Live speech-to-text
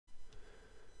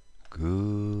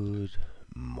Good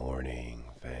morning,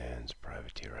 fans.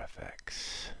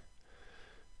 PrivateerFX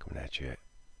coming at you at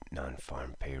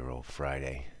non-farm payroll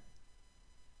Friday.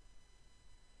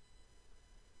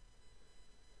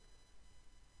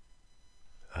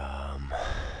 I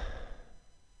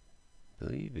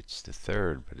believe it's the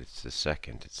 3rd, but it's the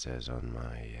 2nd. It says on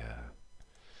my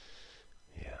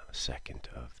 2nd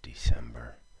of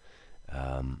December.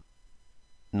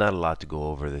 Not a lot to go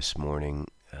over this morning.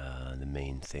 The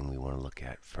main thing we want to look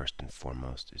at first and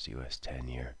foremost is US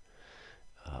 10-year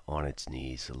on its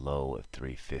knees, a low of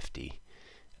 350.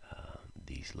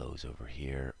 These lows over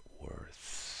here were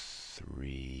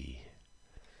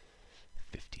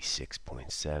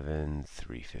 356.7,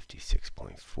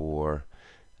 356.4.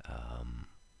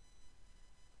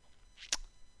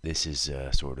 This is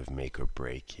a sort of make or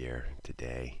break here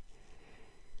today.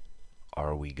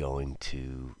 Are we going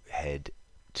to head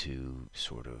to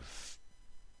sort of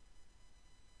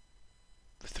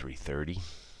 330,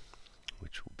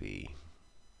 which will be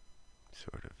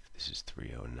sort of, this is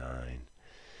 309.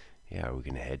 Yeah, are we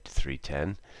going to head to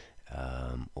 310,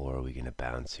 or are we going to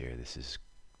bounce here? This is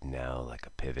now like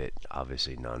a pivot.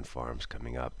 Obviously, non-farms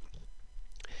coming up.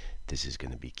 This is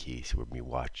going to be key. So we'll be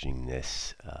watching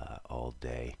this all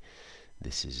day.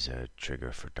 This is a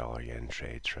trigger for dollar-yen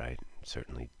trades, right?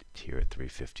 Certainly here at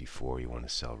 354, you want to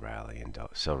sell rallies in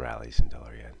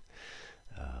dollar-yen.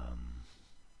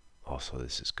 Also,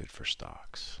 this is good for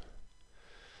stocks.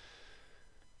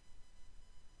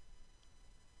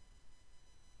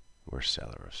 We're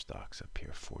seller of stocks up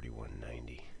here,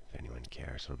 41.90. If anyone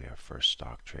cares, it'll be our first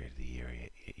stock trade of the year.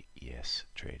 Yes,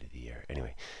 trade of the year.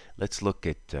 Anyway, let's look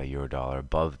at euro dollar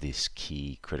above this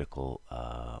key critical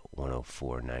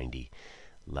 104.90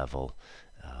 level.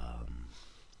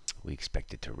 We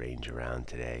expect it to range around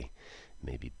today,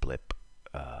 maybe blip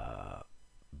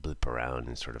around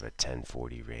in sort of a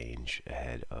 1040 range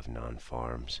ahead of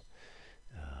non-farms.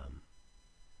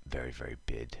 Very, very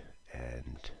bid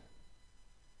and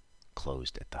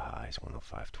closed at the highs,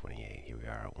 105.28. Here we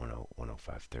are at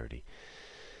 105.30.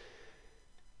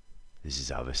 This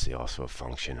is obviously also a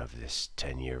function of this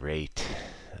 10-year rate,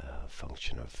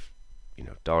 function of,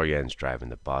 dollar yen's driving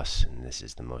the bus, and this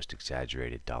is the most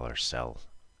exaggerated dollar sell,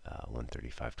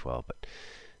 135.12. But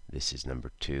this is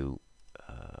number 2,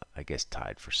 I guess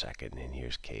tied for 2nd. And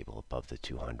here's cable above the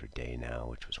 200-day now,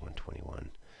 which was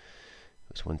 121.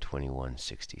 It was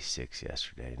 121.66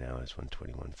 yesterday. Now it's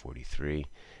 121.43.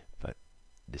 But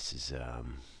this is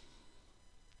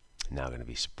now going to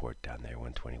be support down there,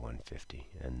 121.50.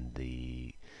 And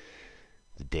the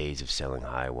days of selling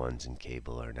high ones in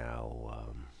cable are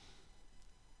now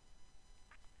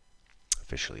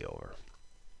officially over.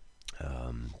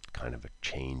 Kind of a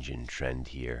change in trend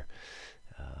here.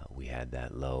 We had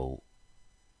that low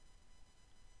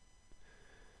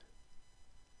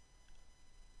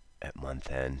at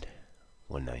month end,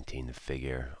 119 the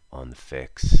figure on the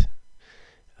fix.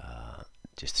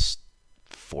 Just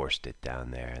forced it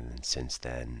down there, and then since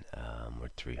then we're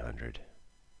 300,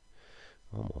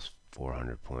 almost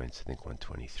 400 points. I think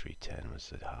 123.10 was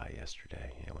the high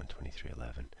yesterday. Yeah,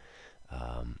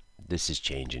 123.11. This is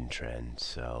changing trend,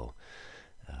 so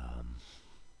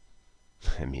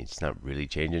I mean, it's not really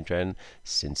changing trend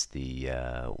since the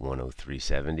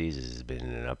 103.70s. This has been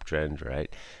in an uptrend,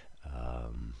 right?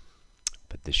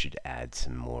 But this should add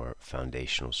some more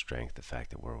foundational strength, the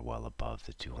fact that we're well above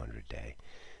the 200-day.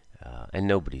 And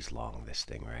nobody's long this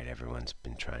thing, right? Everyone's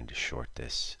been trying to short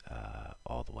this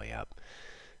all the way up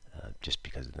just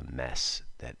because of the mess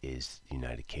that is the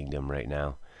United Kingdom right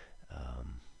now.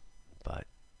 But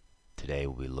today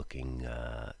we'll be looking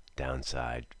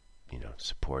downside,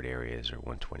 support areas are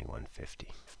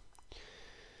 121.50.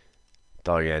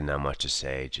 Dollar yen, not much to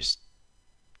say, just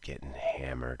getting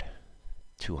hammered.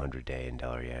 200-day in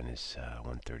dollar yen is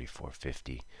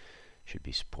 134.50. Should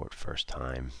be support first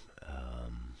time.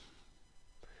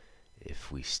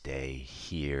 If we stay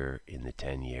here in the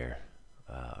 10-year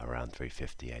around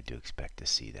 350, I do expect to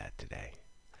see that today.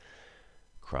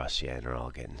 Cross yen are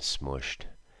all getting smushed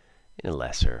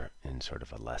in sort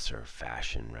of a lesser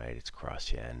fashion, right? It's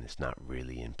cross yen. It's not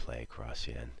really in play, cross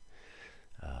yen.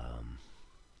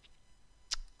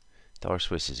 Dollar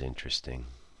Swiss is interesting.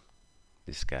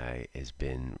 This guy has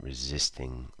been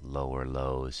resisting lower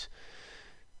lows.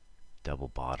 Double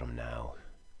bottom now.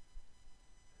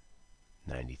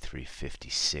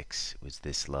 93.56 was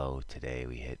this low. Today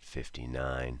we hit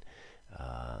 59.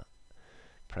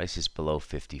 Price is below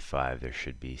 55. There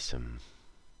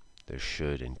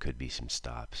should and could be some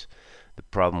stops. The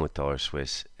problem with dollar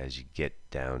Swiss, as you get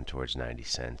down towards 90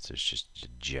 cents, there's just a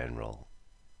general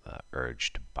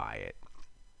urge to buy it.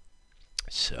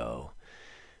 So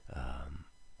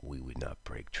we would not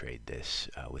break trade this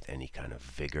with any kind of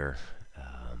vigor,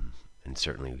 and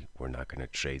certainly we're not going to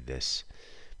trade this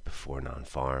before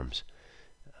non-farms.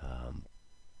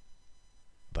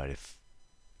 But if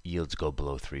yields go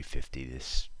below 350,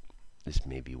 this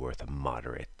may be worth a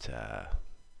moderate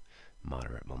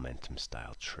momentum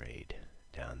style trade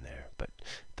down there. But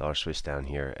dollar Swiss down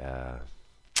here,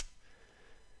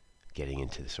 getting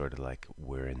into the sort of like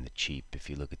we're in the cheap. If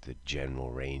you look at the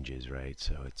general ranges, right?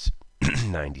 So it's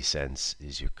 90 cents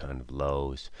is your kind of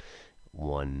lows,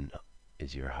 1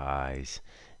 is your highs,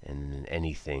 and then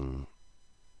anything,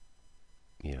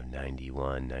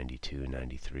 91, 92,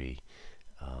 93.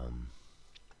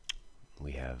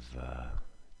 We have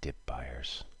dip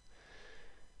buyers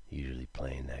usually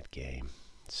playing that game.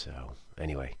 So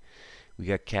anyway, we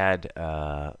got CAD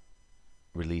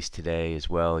released today as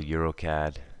well.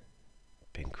 EuroCAD,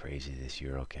 been crazy this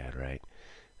EuroCAD, right?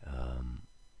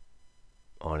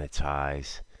 On its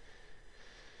highs.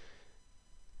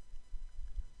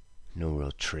 No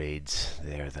real trades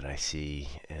there that I see.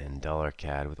 And dollar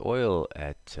CAD with oil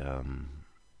at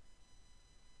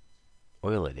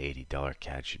 80, dollar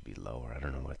CAD should be lower. I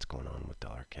don't know what's going on with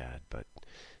dollar CAD, but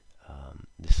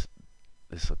this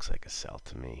looks like a sell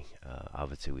to me.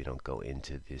 Obviously, we don't go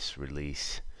into this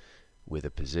release with a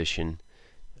position,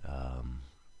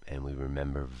 and we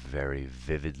remember very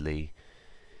vividly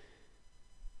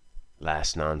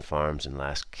last non-farms and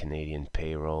last Canadian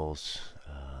payrolls.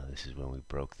 This is when we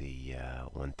broke the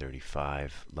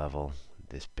 135 level,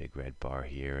 this big red bar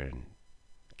here, and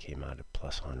came out at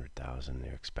plus 100,000.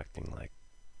 They're expecting like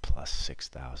plus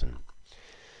 6,000,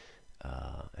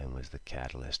 and was the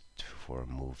catalyst for a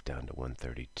move down to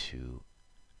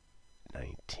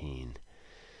 132.19.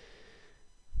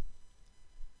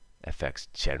 FX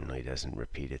generally doesn't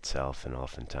repeat itself, and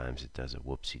oftentimes it does a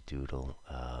whoopsie doodle.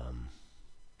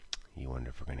 You wonder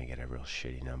if we're going to get a real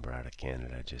shitty number out of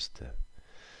Canada. Just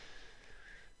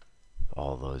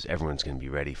all those, everyone's going to be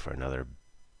ready for another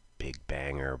big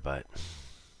banger, but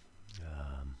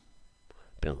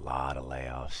been a lot of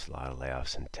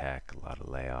layoffs in tech, a lot of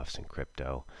layoffs in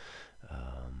crypto.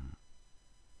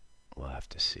 We'll have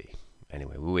to see.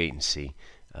 Anyway, we'll wait and see.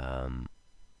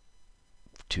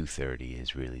 2:30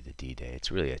 is really the D-Day.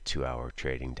 It's really a 2-hour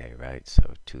trading day, right?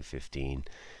 So 2:15,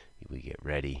 we get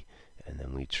ready, and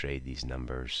then we trade these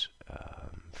numbers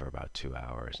for about 2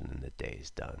 hours, and then the day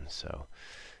is done. So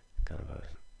kind of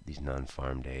these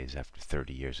non-farm days after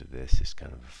 30 years of this is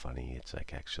kind of funny. It's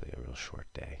like actually a real short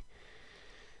day.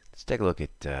 Let's take a look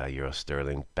at Euro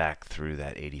Sterling, back through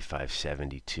that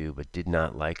 85.72, but did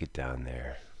not like it down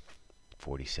there.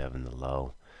 47 the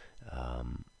low.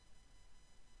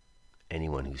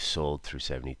 Anyone who sold through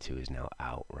 72 is now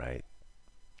out, right?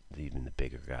 Even the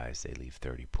bigger guys, they leave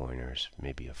 30 pointers,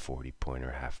 maybe a 40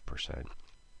 pointer, 0.5%.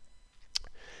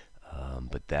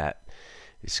 But that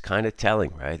is kind of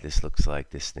telling, right? This looks like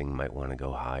this thing might want to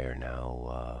go higher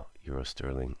now. Euro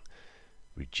Sterling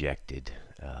rejected,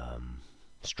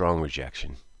 strong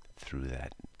rejection through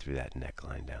that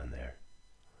neckline down there.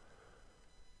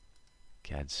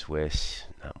 CAD Swiss,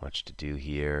 not much to do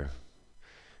here.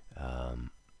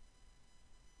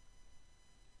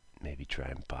 Maybe try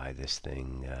and buy this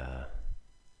thing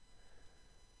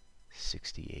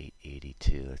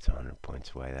 68.82. That's 100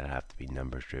 points away. That'll have to be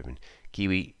numbers driven.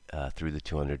 Kiwi through the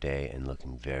 200-day and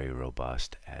looking very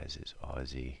robust, as is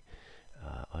Aussie.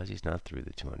 Aussie's not through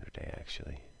the 200-day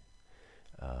actually,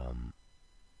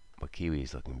 but Kiwi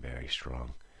is looking very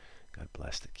strong. God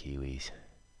bless the Kiwis.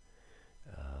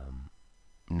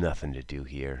 Nothing to do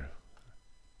here.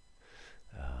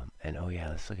 And oh yeah,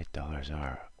 let's look at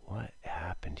 $R. What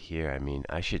happened here? I mean,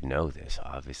 I should know this,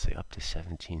 obviously. Up to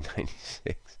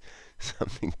 17.96.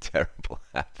 Something terrible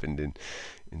happened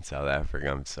in South Africa.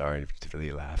 I'm sorry to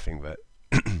really laughing, but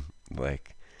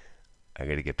like, I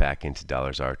got to get back into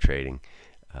 $R trading.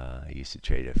 I used to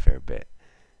trade a fair bit.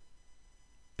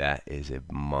 That is a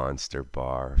monster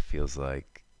bar. Feels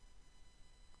like,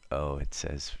 oh, it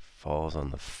says falls on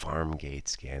the Farmgate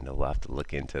scandal. We'll have to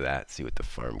look into that, see what the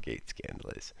Farmgate scandal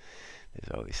is.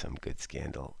 There's always some good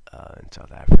scandal in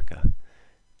South Africa.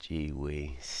 Gee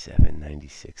whiz,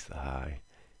 796 the high.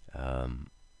 I'll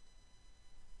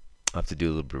have to do a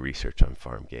little bit of research on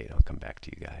Farmgate. I'll come back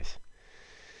to you guys.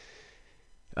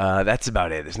 That's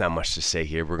about it. There's not much to say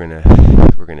here. We're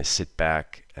gonna sit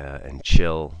back and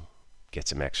chill, get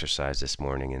some exercise this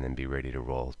morning, and then be ready to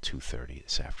roll 2:30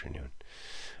 this afternoon.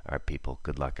 All right, people.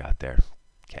 Good luck out there.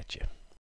 Catch you.